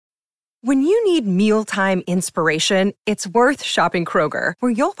When you need mealtime inspiration, it's worth shopping Kroger,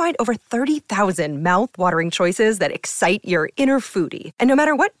 where you'll find over 30,000 mouth-watering choices that excite your inner foodie. And no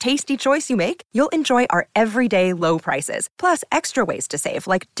matter what tasty choice you make, you'll enjoy our everyday low prices, plus extra ways to save,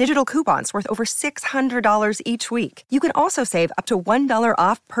 like digital coupons worth over $600 each week. You can also save up to $1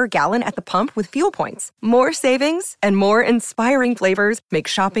 off per gallon at the pump with fuel points. More savings and more inspiring flavors make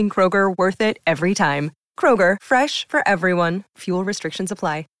shopping Kroger worth it every time. Kroger, fresh for everyone. Fuel restrictions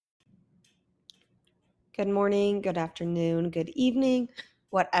apply. Good morning, good afternoon, good evening,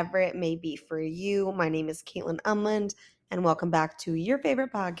 whatever it may be for you. My name is Caitlin Umland, and welcome back to your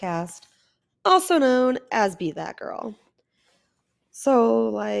favorite podcast, also known as Be That Girl.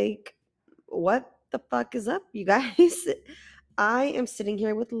 So, what the fuck is up, you guys? I am sitting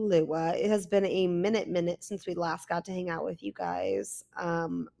here with Lua. It has been a minute since we last got to hang out with you guys.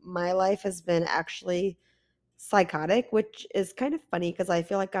 My life has been actually psychotic, which is kind of funny because I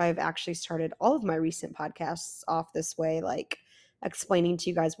feel like I've actually started all of my recent podcasts off this way, like explaining to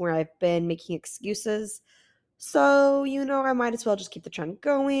you guys where I've been, making excuses. So, I might as well just keep the trend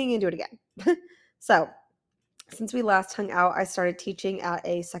going and do it again. So, since we last hung out, I started teaching at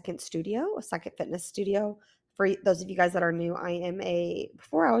a second fitness studio. For those of you guys that are new,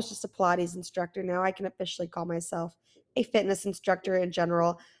 before I was just a Pilates instructor. Now I can officially call myself a fitness instructor in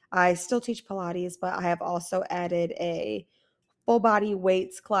general. I still teach Pilates, but I have also added a full body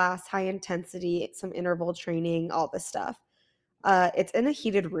weights class, high intensity, some interval training, all this stuff. It's in a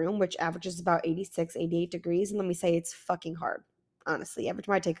heated room, which averages about 86, 88 degrees. And let me say, it's fucking hard, honestly. Every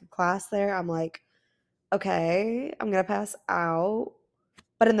time I take a class there, I'm like, okay, I'm going to pass out,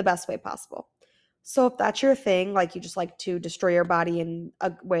 but in the best way possible. So if that's your thing, like you just like to destroy your body in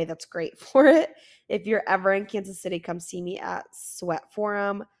a way that's great for it, if you're ever in Kansas City, come see me at Sweat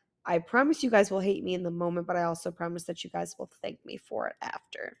Forum. I promise you guys will hate me in the moment, but I also promise that you guys will thank me for it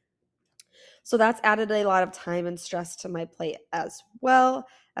after. So that's added a lot of time and stress to my plate, as well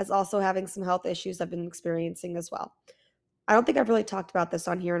as also having some health issues I've been experiencing as well. I don't think I've really talked about this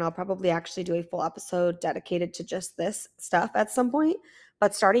on here, and I'll probably actually do a full episode dedicated to just this stuff at some point.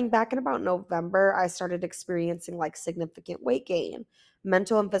 But starting back in about November, I started experiencing like significant weight gain,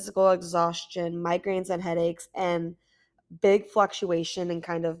 mental and physical exhaustion, migraines and headaches, and big fluctuation in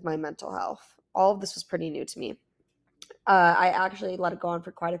kind of my mental health. All of this was pretty new to me. I actually let it go on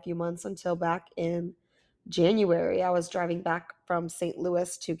for quite a few months until back in January. I was driving back from St.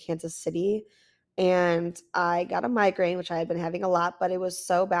 Louis to Kansas City, and I got a migraine, which I had been having a lot, but it was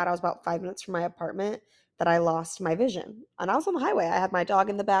so bad. I was about 5 minutes from my apartment that I lost my vision. And I was on the highway. I had my dog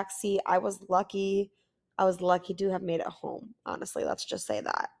in the back seat. I was lucky. I was lucky to have made it home. Honestly, let's just say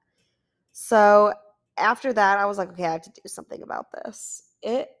that. So after that, I was like, okay, I have to do something about this.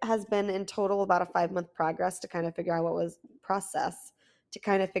 It has been in total about a 5-month progress to kind of figure out what was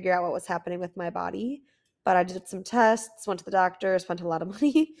happening with my body. But I did some tests, went to the doctor, spent a lot of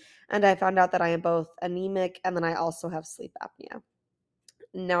money, and I found out that I am both anemic and then I also have sleep apnea.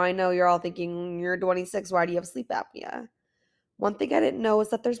 Now I know you're all thinking, you're 26, why do you have sleep apnea? One thing I didn't know is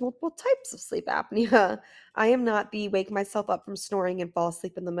that there's multiple types of sleep apnea. I am not the wake myself up from snoring and fall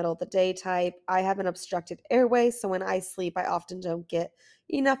asleep in the middle of the day type. I have an obstructed airway, so when I sleep, I often don't get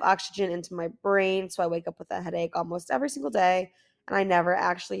enough oxygen into my brain, so I wake up with a headache almost every single day, and I never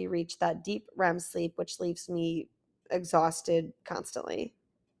actually reach that deep REM sleep, which leaves me exhausted constantly,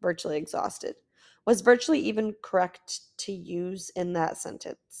 virtually exhausted. Was virtually even correct to use in that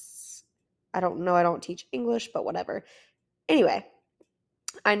sentence? I don't know. I don't teach English, but whatever. Anyway,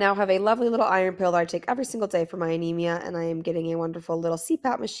 I now have a lovely little iron pill that I take every single day for my anemia, and I am getting a wonderful little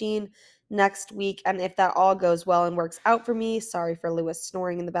CPAP machine next week. And if that all goes well and works out for me, sorry for Lewis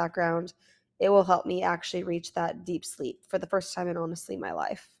snoring in the background, it will help me actually reach that deep sleep for the first time in honestly my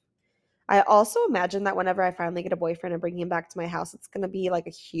life. I also imagine that whenever I finally get a boyfriend and bring him back to my house, it's going to be like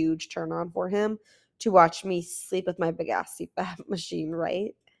a huge turn on for him to watch me sleep with my big ass CPAP machine,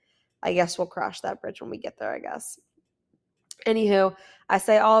 right? I guess we'll cross that bridge when we get there, I guess. Anywho, I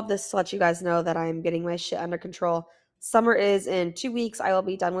say all of this to let you guys know that I'm getting my shit under control. Summer is in 2 weeks. I will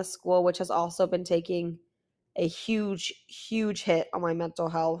be done with school, which has also been taking a huge hit on my mental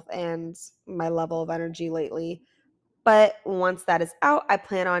health and my level of energy lately. But once that is out, I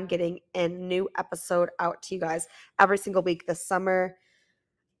plan on getting a new episode out to you guys every single week this summer.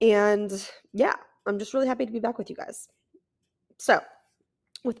 And yeah, I'm just really happy to be back with you guys. So,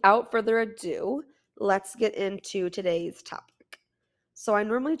 without further ado, let's get into today's topic. So I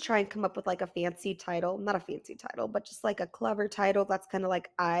normally try and come up with like a fancy title, not a fancy title, but just like a clever title that's kind of like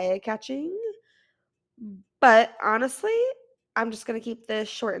eye-catching. But honestly, I'm just going to keep this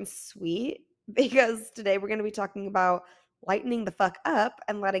short and sweet because today we're going to be talking about lightening the fuck up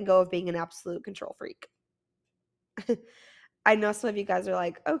and letting go of being an absolute control freak. I know some of you guys are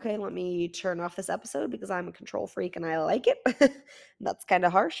like, okay, let me turn off this episode because I'm a control freak and I like it. That's kind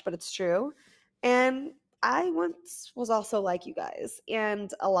of harsh, but it's true. And I once was also like you guys.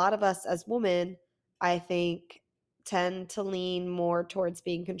 And a lot of us as women, I think, tend to lean more towards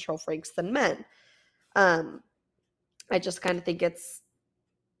being control freaks than men. I just kind of think it's,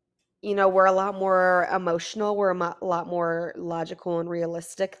 we're a lot more emotional. We're a lot more logical and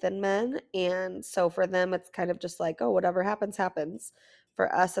realistic than men. And so for them, it's kind of just like, oh, whatever happens, happens.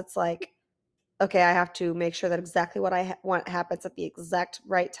 For us, it's like, okay, I have to make sure that exactly what I want happens at the exact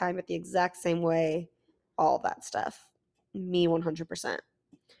right time, at the exact same way, all that stuff. Me 100%.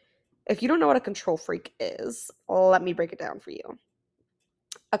 If you don't know what a control freak is, let me break it down for you.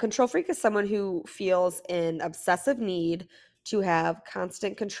 A control freak is someone who feels an obsessive need to have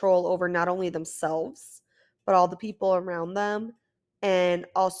constant control over not only themselves, but all the people around them, and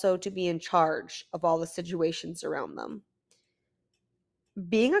also to be in charge of all the situations around them.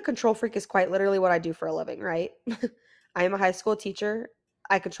 Being a control freak is quite literally what I do for a living, right? I am a high school teacher.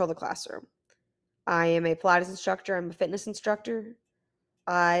 I control the classroom. I am a Pilates instructor. I'm a fitness instructor.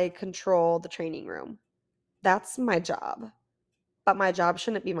 I control the training room. That's my job. But my job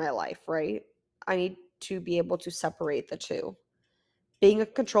shouldn't be my life, right? I need to be able to separate the two. Being a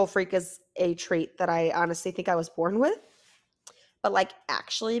control freak is a trait that I honestly think I was born with. But like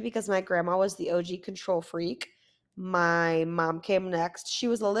actually, because my grandma was the OG control freak, my mom came next. She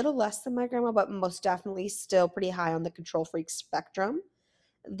was a little less than my grandma, but most definitely still pretty high on the control freak spectrum.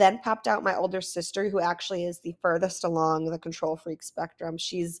 Then popped out my older sister, who actually is the furthest along the control freak spectrum.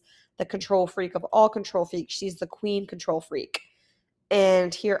 She's the control freak of all control freaks. She's the queen control freak.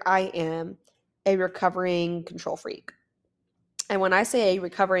 And here I am, a recovering control freak. And when I say a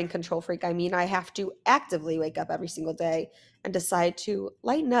recovering control freak, I mean I have to actively wake up every single day and decide to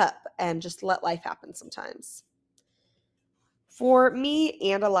lighten up and just let life happen sometimes. For me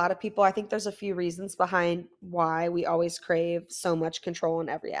and a lot of people, I think there's a few reasons behind why we always crave so much control in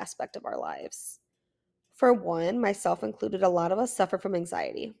every aspect of our lives. For one, myself included, a lot of us suffer from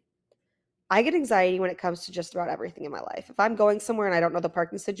anxiety. I get anxiety when it comes to just about everything in my life. If I'm going somewhere and I don't know the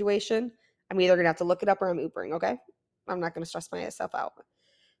parking situation, I'm either going to have to look it up or I'm Ubering, okay? I'm not going to stress myself out.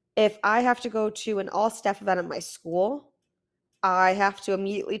 If I have to go to an all-staff event at my school, I have to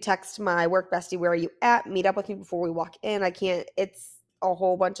immediately text my work bestie, where are you at? Meet up with me before we walk in. It's a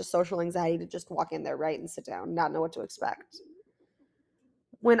whole bunch of social anxiety to just walk in there, right, and sit down, not know what to expect.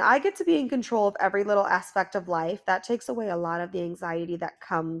 When I get to be in control of every little aspect of life, that takes away a lot of the anxiety that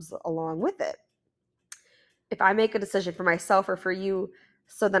comes along with it. If I make a decision for myself or for you,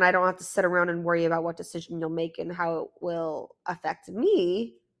 so then I don't have to sit around and worry about what decision you'll make and how it will affect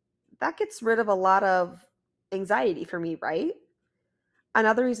me, that gets rid of a lot of anxiety for me, right?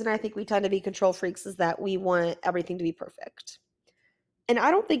 Another reason I think we tend to be control freaks is that we want everything to be perfect. And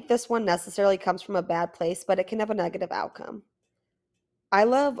I don't think this one necessarily comes from a bad place, but it can have a negative outcome. I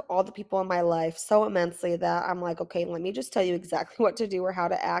love all the people in my life so immensely that I'm like, okay, let me just tell you exactly what to do or how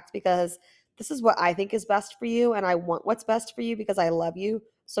to act, because this is what I think is best for you, and I want what's best for you because I love you,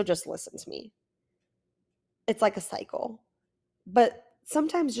 so just listen to me. It's like a cycle. But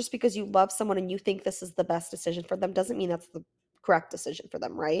sometimes just because you love someone and you think this is the best decision for them doesn't mean that's the correct decision for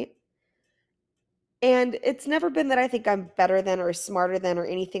them, right? And it's never been that I think I'm better than or smarter than or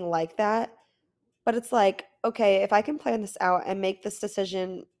anything like that. But it's like, okay, if I can plan this out and make this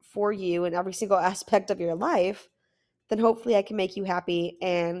decision for you in every single aspect of your life, then hopefully I can make you happy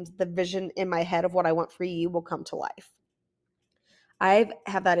and the vision in my head of what I want for you will come to life. I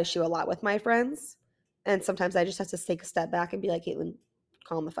have that issue a lot with my friends. And sometimes I just have to take a step back and be like, Caitlin,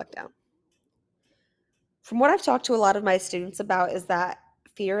 calm the fuck down. From what I've talked to a lot of my students about is that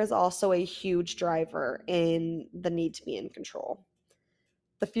fear is also a huge driver in the need to be in control.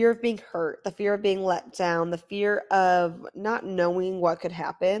 The fear of being hurt, the fear of being let down, the fear of not knowing what could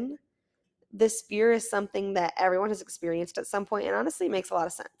happen. This fear is something that everyone has experienced at some point, and honestly, it makes a lot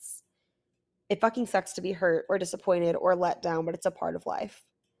of sense. It fucking sucks to be hurt or disappointed or let down, but it's a part of life.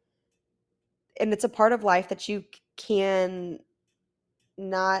 And it's a part of life that you can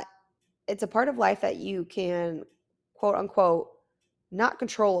not, it's a part of life that you can, quote unquote, not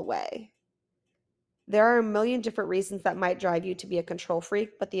control away. There are a million different reasons that might drive you to be a control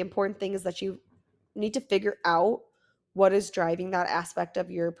freak, but the important thing is that you need to figure out what is driving that aspect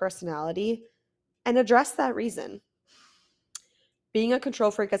of your personality and address that reason. Being a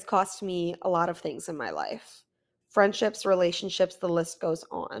control freak has cost me a lot of things in my life. Friendships, relationships, the list goes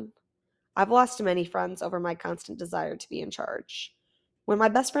on. I've lost many friends over my constant desire to be in charge. When my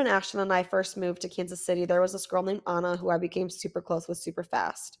best friend Ashton and I first moved to Kansas City, there was this girl named Anna who I became super close with super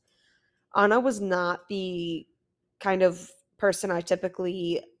fast. Anna was not the kind of person I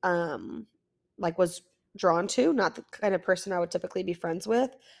typically was drawn to, not the kind of person I would typically be friends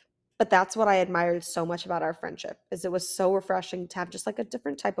with. But that's what I admired so much about our friendship, is it was so refreshing to have just like a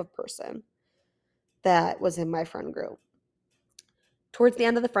different type of person that was in my friend group. Towards the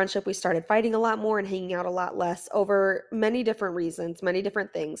end of the friendship, we started fighting a lot more and hanging out a lot less over many different reasons, many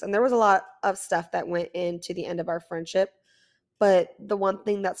different things. And there was a lot of stuff that went into the end of our friendship. But the one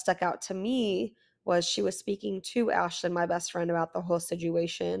thing that stuck out to me was she was speaking to Ashton, my best friend, about the whole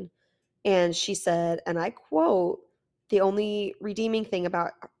situation. And she said, and I quote, "The only redeeming thing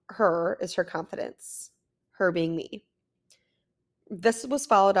about her is her confidence," her being me. This was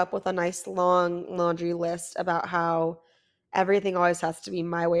followed up with a nice long laundry list about how everything always has to be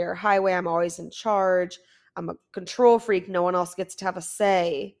my way or highway. I'm always in charge. I'm a control freak. No one else gets to have a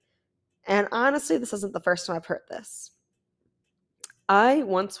say. And honestly, this isn't the first time I've heard this. I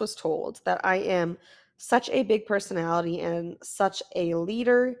once was told that I am such a big personality and such a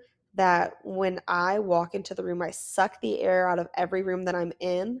leader that when I walk into the room, I suck the air out of every room that I'm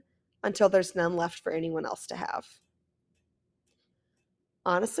in until there's none left for anyone else to have.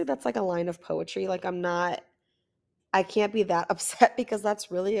 Honestly, that's like a line of poetry. Like, I can't be that upset because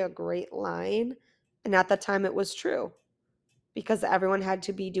that's really a great line. And at the time, it was true because everyone had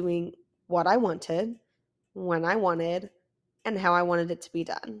to be doing what I wanted, when I wanted, and how I wanted it to be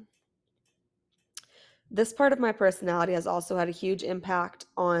done. This part of my personality has also had a huge impact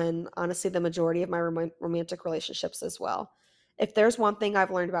on, honestly, the majority of my romantic relationships as well. If there's one thing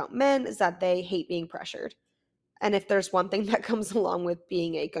I've learned about men, is that they hate being pressured. And if there's one thing that comes along with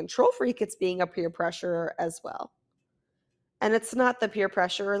being a control freak, it's being a peer pressurer as well. And it's not the peer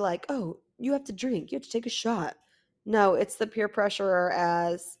pressure like, oh, you have to drink, you have to take a shot. No, it's the peer pressurer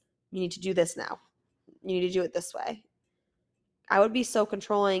as, you need to do this now. You need to do it this way. I would be so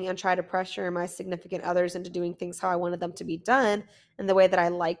controlling and try to pressure my significant others into doing things how I wanted them to be done and the way that I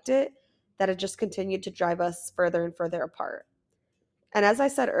liked it, that it just continued to drive us further and further apart. And as I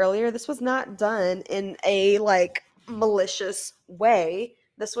said earlier, this was not done in a malicious way.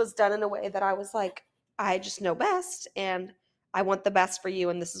 This was done in a way that I was like, I just know best and I want the best for you,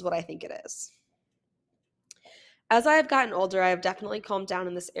 and this is what I think it is. As I have gotten older, I have definitely calmed down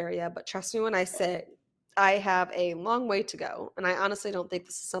in this area, but trust me when I say I have a long way to go, and I honestly don't think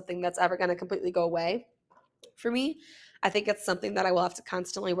this is something that's ever going to completely go away for me. I think it's something that I will have to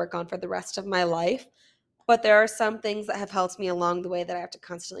constantly work on for the rest of my life, but there are some things that have helped me along the way that I have to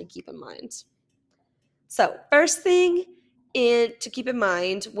constantly keep in mind. So, first thing to keep in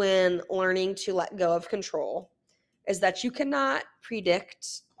mind when learning to let go of control is that you cannot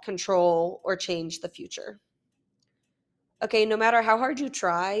predict, control, or change the future. Okay, no matter how hard you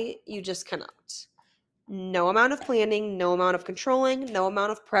try, you just cannot. No amount of planning, no amount of controlling, no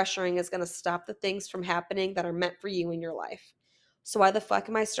amount of pressuring is going to stop the things from happening that are meant for you in your life. So why the fuck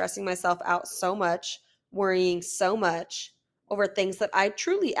am I stressing myself out so much, worrying so much over things that I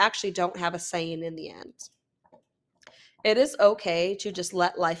truly actually don't have a say in the end? It is okay to just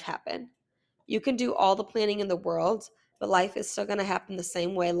let life happen. You can do all the planning in the world, but life is still going to happen the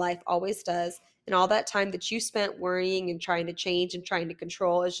same way life always does. And all that time that you spent worrying and trying to change and trying to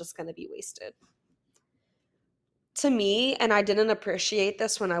control is just going to be wasted. To me, and I didn't appreciate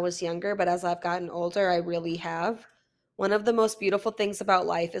this when I was younger, but as I've gotten older, I really have. One of the most beautiful things about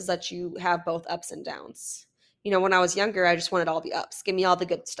life is that you have both ups and downs. You know, when I was younger, I just wanted all the ups. Give me all the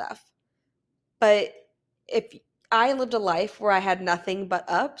good stuff. But if I lived a life where I had nothing but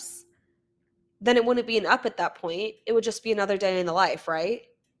ups, then it wouldn't be an up at that point. It would just be another day in the life, right?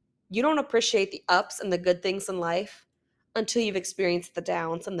 You don't appreciate the ups and the good things in life until you've experienced the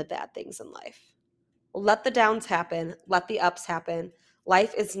downs and the bad things in life. Let the downs happen. Let the ups happen.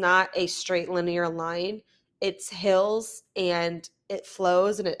 Life is not a straight linear line. It's hills and it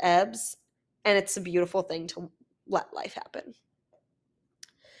flows and it ebbs. And it's a beautiful thing to let life happen.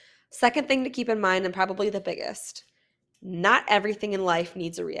 Second thing to keep in mind, and probably the biggest, not everything in life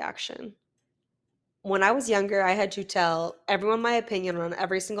needs a reaction. When I was younger, I had to tell everyone my opinion on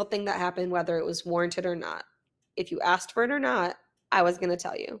every single thing that happened, whether it was warranted or not. If you asked for it or not, I was going to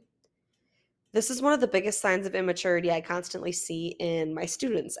tell you. This is one of the biggest signs of immaturity I constantly see in my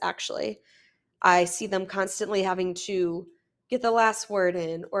students, actually. I see them constantly having to get the last word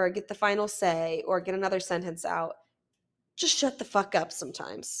in, or get the final say, or get another sentence out. Just shut the fuck up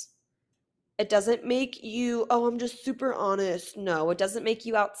sometimes. It doesn't make you, oh, I'm just super honest. No, it doesn't make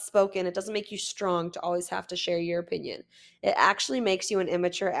you outspoken. It doesn't make you strong to always have to share your opinion. It actually makes you an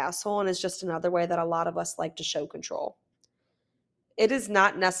immature asshole, and is just another way that a lot of us like to show control. It is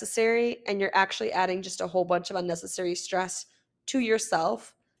not necessary, and you're actually adding just a whole bunch of unnecessary stress to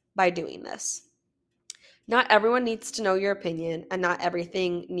yourself by doing this. Not everyone needs to know your opinion, and not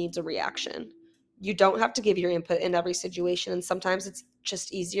everything needs a reaction. You don't have to give your input in every situation, and sometimes it's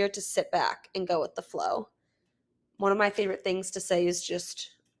just easier to sit back and go with the flow. One of my favorite things to say is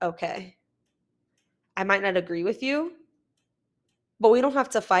just, okay. I might not agree with you, but we don't have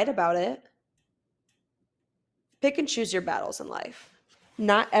to fight about it. Pick and choose your battles in life.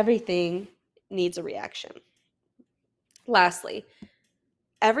 Not everything needs a reaction. Lastly,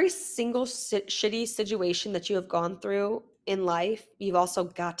 every single shitty situation that you have gone through in life, you've also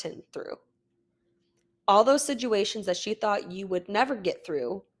gotten through. All those situations that you thought you would never get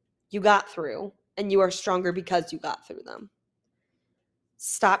through, you got through, and you are stronger because you got through them.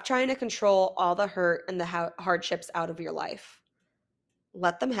 Stop trying to control all the hurt and the hardships out of your life.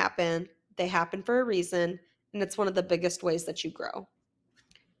 Let them happen. They happen for a reason, and it's one of the biggest ways that you grow.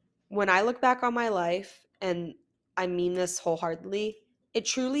 When I look back on my life, and I mean this wholeheartedly, it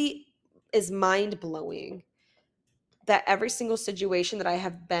truly is mind-blowing that every single situation that I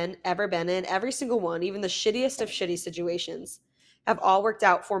have ever been in, every single one, even the shittiest of shitty situations, have all worked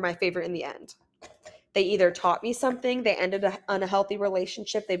out for my favor in the end. They either taught me something, they ended an unhealthy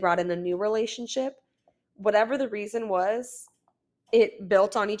relationship, they brought in a new relationship. Whatever the reason was, it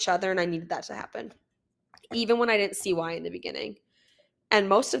built on each other, and I needed that to happen, even when I didn't see why in the beginning. And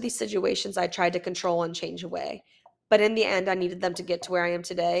most of these situations I tried to control and change away. But in the end, I needed them to get to where I am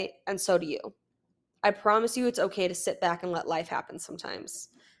today, and so do you. I promise you it's okay to sit back and let life happen sometimes.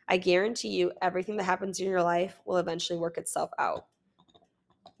 I guarantee you everything that happens in your life will eventually work itself out.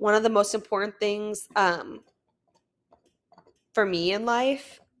 One of the most important things for me in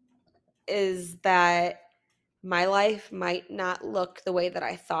life is that my life might not look the way that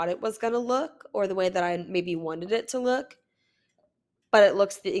I thought it was going to look or the way that I maybe wanted it to look, but it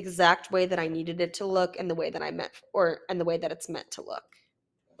looks the exact way that I needed it to look and the way that and the way that it's meant to look.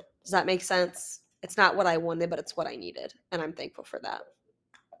 Does that make sense? It's not what I wanted, but it's what I needed, and I'm thankful for that.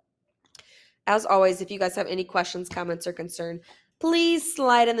 As always, if you guys have any questions, comments, or concern, please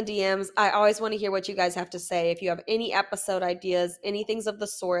slide in the DMs. I always want to hear what you guys have to say. If you have any episode ideas, any things of the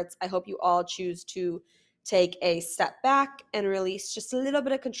sorts, I hope you all choose to take a step back and release just a little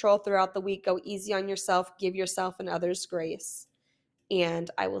bit of control throughout the week. Go easy on yourself. Give yourself and others grace. And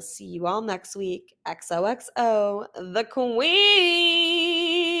I will see you all next week. XOXO, the Queen.